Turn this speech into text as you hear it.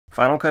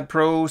Final Cut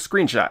Pro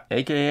screenshot,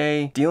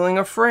 aka stealing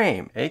a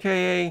frame,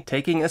 aka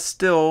taking a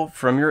still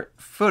from your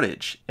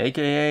footage,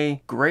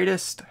 aka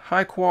greatest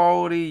high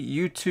quality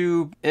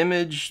YouTube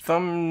image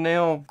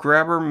thumbnail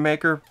grabber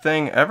maker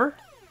thing ever?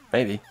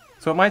 Maybe.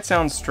 So it might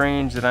sound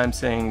strange that I'm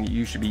saying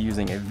you should be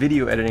using a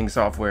video editing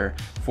software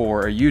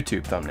for a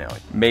YouTube thumbnail.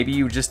 Maybe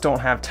you just don't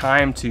have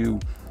time to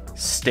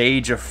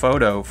stage a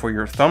photo for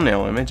your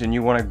thumbnail image and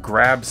you want to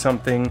grab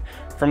something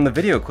from the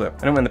video clip.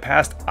 I know in the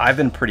past I've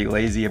been pretty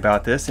lazy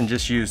about this and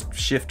just used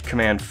Shift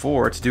Command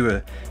 4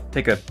 to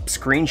take a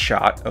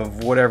screenshot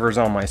of whatever's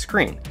on my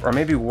screen. Or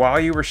maybe while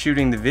you were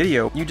shooting the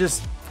video, you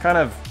just kind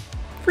of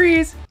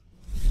freeze.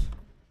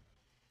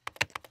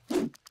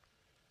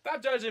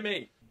 Stop judging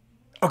me.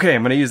 Okay,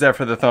 I'm gonna use that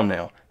for the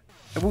thumbnail.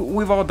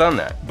 We've all done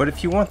that, but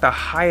if you want the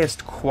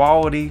highest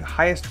quality,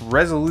 highest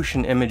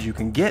resolution image you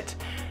can get,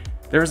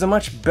 there's a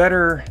much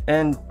better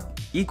and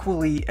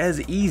equally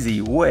as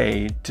easy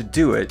way to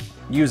do it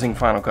using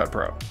Final Cut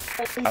Pro.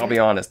 I'll be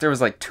honest, there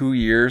was like 2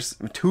 years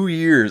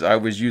I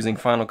was using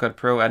Final Cut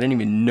Pro. I didn't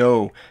even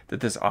know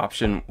that this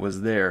option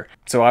was there.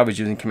 So I was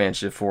using Command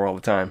Shift 4 all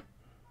the time.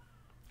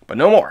 But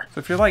no more. So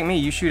if you're like me,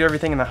 you shoot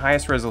everything in the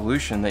highest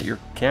resolution that your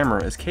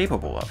camera is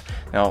capable of.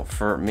 Now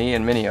for me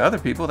and many other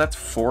people, that's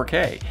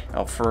 4K.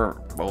 Now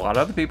for a lot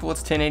of other people,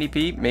 it's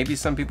 1080p. Maybe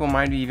some people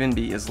might even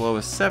be as low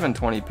as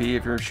 720p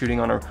if you're shooting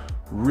on a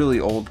really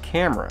old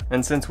camera.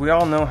 And since we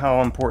all know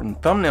how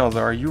important thumbnails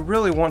are, you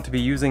really want to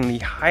be using the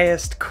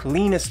highest,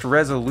 cleanest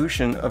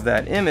resolution of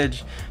that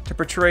image to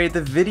portray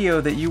the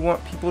video that you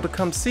want people to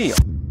come see.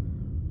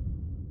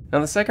 Now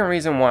the second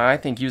reason why I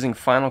think using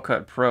Final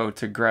Cut Pro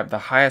to grab the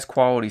highest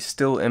quality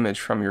still image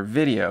from your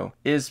video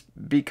is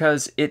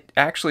because it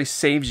actually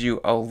saves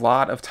you a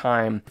lot of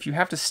time. If you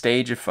have to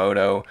stage a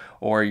photo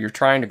or you're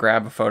trying to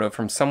grab a photo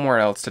from somewhere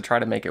else to try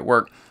to make it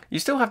work, you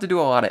still have to do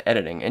a lot of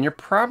editing, and you're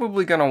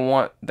probably going to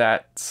want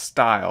that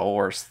style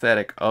or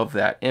aesthetic of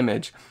that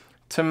image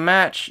to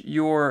match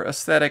your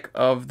aesthetic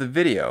of the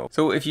video.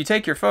 So if you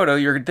take your photo,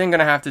 you're then going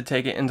to have to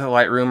take it into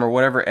Lightroom or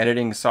whatever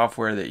editing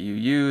software that you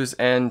use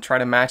and try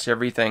to match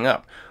everything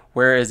up.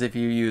 Whereas if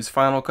you use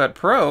Final Cut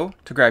Pro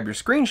to grab your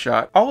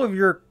screenshot, all of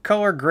your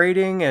color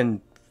grading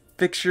and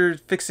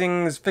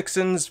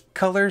fixins,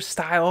 color,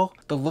 style,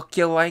 the look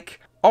you like,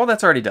 all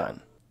that's already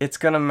done. It's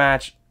going to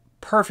match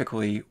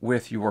perfectly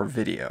with your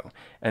video,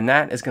 and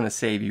that is going to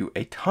save you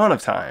a ton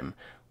of time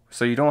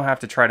so you don't have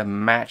to try to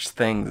match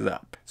things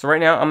up. So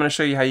right now I'm going to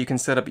show you how you can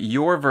set up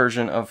your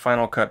version of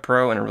Final Cut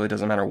Pro, and it really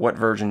doesn't matter what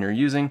version you're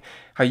using,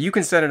 how you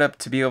can set it up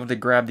to be able to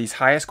grab these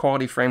highest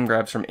quality frame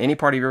grabs from any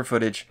part of your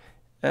footage,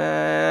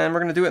 and we're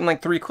going to do it in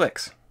like 3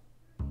 clicks,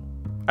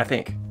 I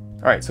think.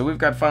 Alright, so we've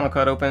got Final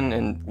Cut open,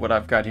 and what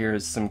I've got here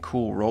is some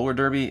cool roller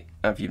derby.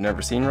 If you've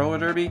never seen roller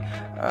derby,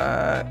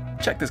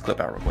 check this clip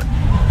out real quick.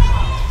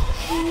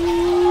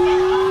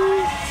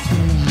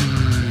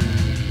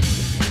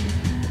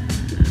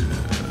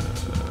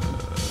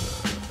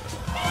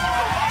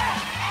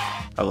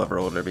 I love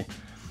roller derby.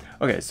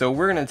 Okay, so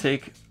we're gonna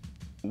take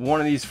one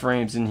of these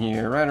frames in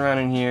here, right around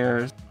in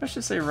here, let's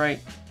just say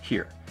right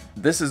here.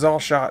 This is all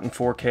shot in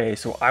 4K,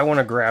 so I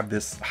wanna grab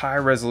this high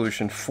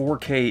resolution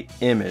 4K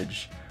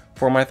image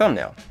for my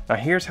thumbnail. Now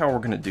here's how we're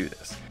gonna do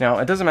this. Now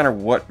it doesn't matter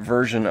what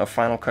version of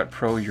Final Cut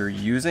Pro you're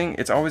using,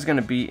 it's always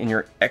gonna be in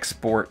your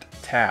export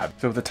tab.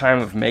 So at the time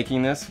of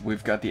making this,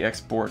 we've got the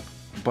export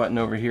button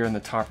over here in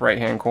the top right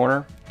hand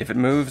corner. If it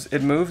moves,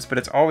 but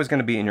it's always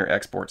gonna be in your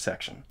export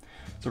section.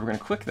 So we're gonna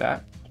click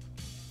that,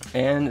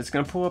 and it's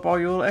gonna pull up all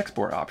your little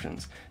export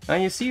options. Now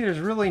you see there's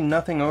really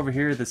nothing over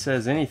here that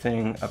says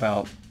anything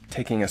about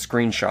taking a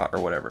screenshot or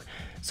whatever.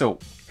 So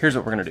here's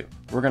what we're gonna do.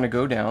 We're gonna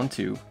go down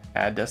to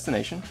Add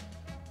Destination.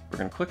 We're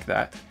gonna click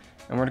that,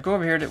 and we're gonna go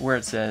over here to where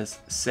it says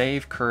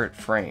Save Current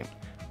Frame.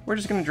 We're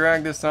just gonna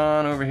drag this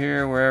on over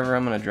here, wherever.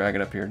 I'm gonna drag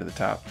it up here to the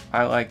top.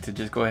 I like to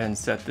just go ahead and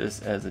set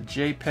this as a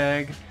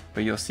JPEG,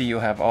 but you'll see you'll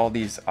have all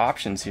these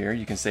options here.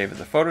 You can save as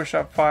a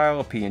Photoshop file,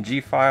 a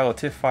PNG file, a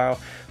TIFF file,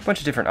 a bunch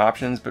of different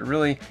options, but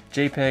really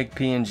JPEG,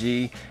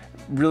 PNG,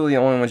 really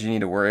the only ones you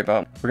need to worry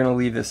about. We're gonna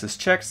leave this as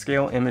checked,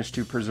 scale image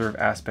to preserve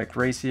aspect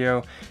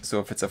ratio. So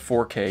if it's a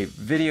 4K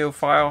video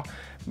file,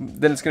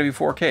 then it's gonna be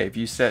 4K. If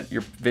you set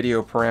your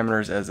video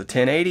parameters as a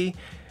 1080,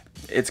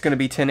 it's gonna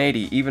be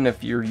 1080, even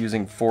if you're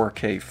using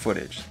 4K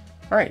footage.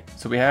 All right,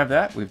 so we have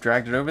that, we've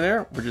dragged it over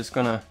there. We're just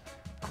gonna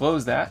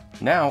close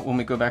that. Now, when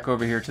we go back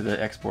over here to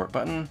the export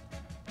button,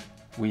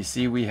 we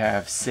see we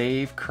have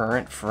Save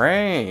Current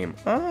Frame.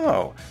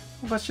 Oh,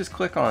 let's just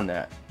click on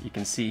that. You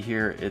can see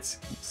here it's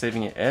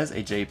saving it as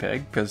a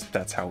JPEG because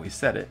that's how we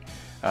set it.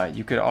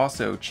 You could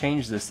also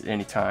change this at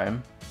any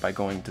time by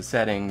going to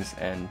settings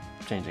and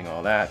changing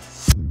all that.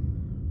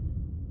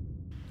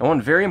 And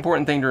one very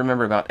important thing to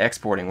remember about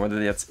exporting,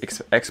 whether that's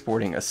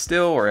exporting a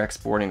still or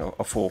exporting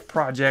a full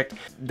project,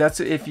 that's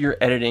if you're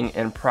editing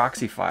in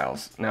proxy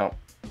files. Now,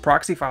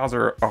 proxy files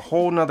are a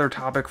whole nother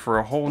topic for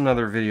a whole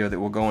nother video that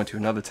we'll go into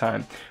another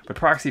time, but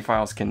proxy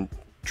files can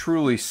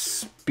truly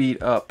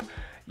speed up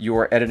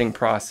your editing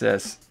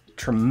process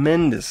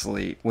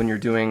tremendously when you're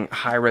doing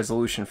high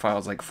resolution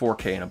files like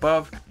 4K and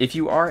above. If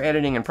you are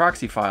editing in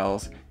proxy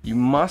files, you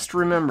must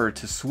remember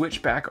to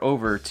switch back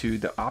over to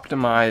the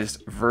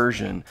optimized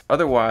version.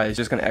 Otherwise, it's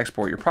just going to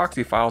export your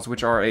proxy files,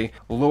 which are a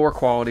lower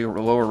quality or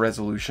lower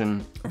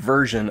resolution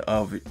version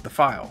of the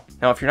file.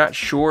 Now, if you're not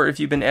sure if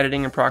you've been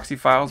editing in proxy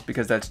files,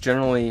 because that's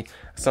generally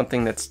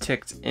something that's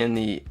ticked in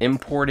the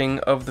importing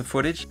of the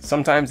footage,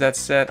 sometimes that's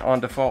set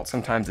on default,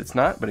 sometimes it's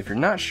not. But if you're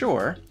not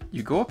sure,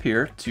 you go up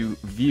here to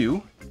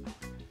View,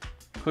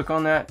 click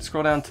on that,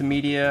 scroll down to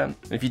Media.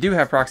 If you do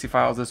have proxy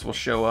files, this will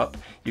show up.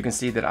 You can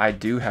see that I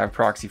do have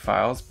proxy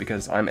files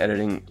because I'm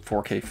editing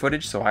 4K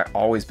footage, so I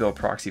always build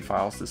proxy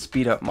files to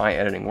speed up my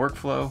editing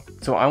workflow.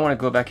 So I want to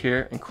go back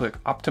here and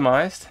click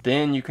Optimized.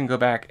 Then you can go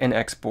back and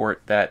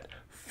export that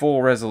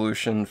full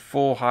resolution,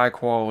 full high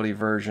quality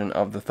version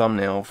of the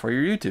thumbnail for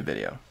your YouTube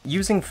video.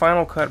 Using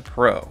Final Cut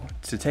Pro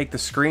to take the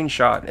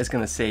screenshot is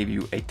going to save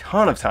you a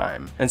ton of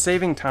time. And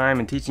saving time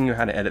and teaching you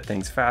how to edit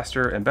things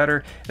faster and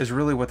better is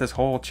really what this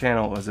whole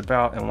channel is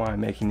about and why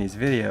I'm making these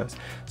videos.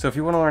 So if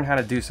you want to learn how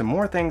to do some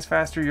more things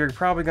faster, you're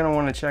probably going to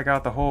want to check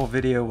out the whole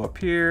video up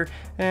here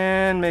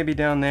and maybe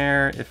down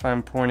there if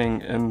I'm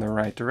pointing in the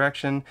right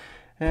direction.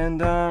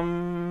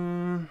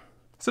 And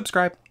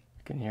subscribe.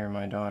 I can hear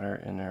my daughter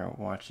in there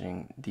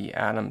watching The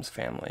Addams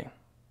Family.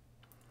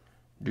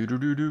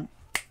 Do-do-do-do.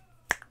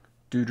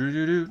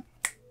 Do-do-do-do.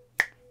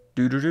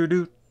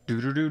 Do-do-do-do.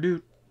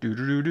 Do-do-do-do.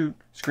 Do-do-do-do.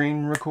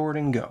 Screen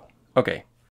recording, go. Okay,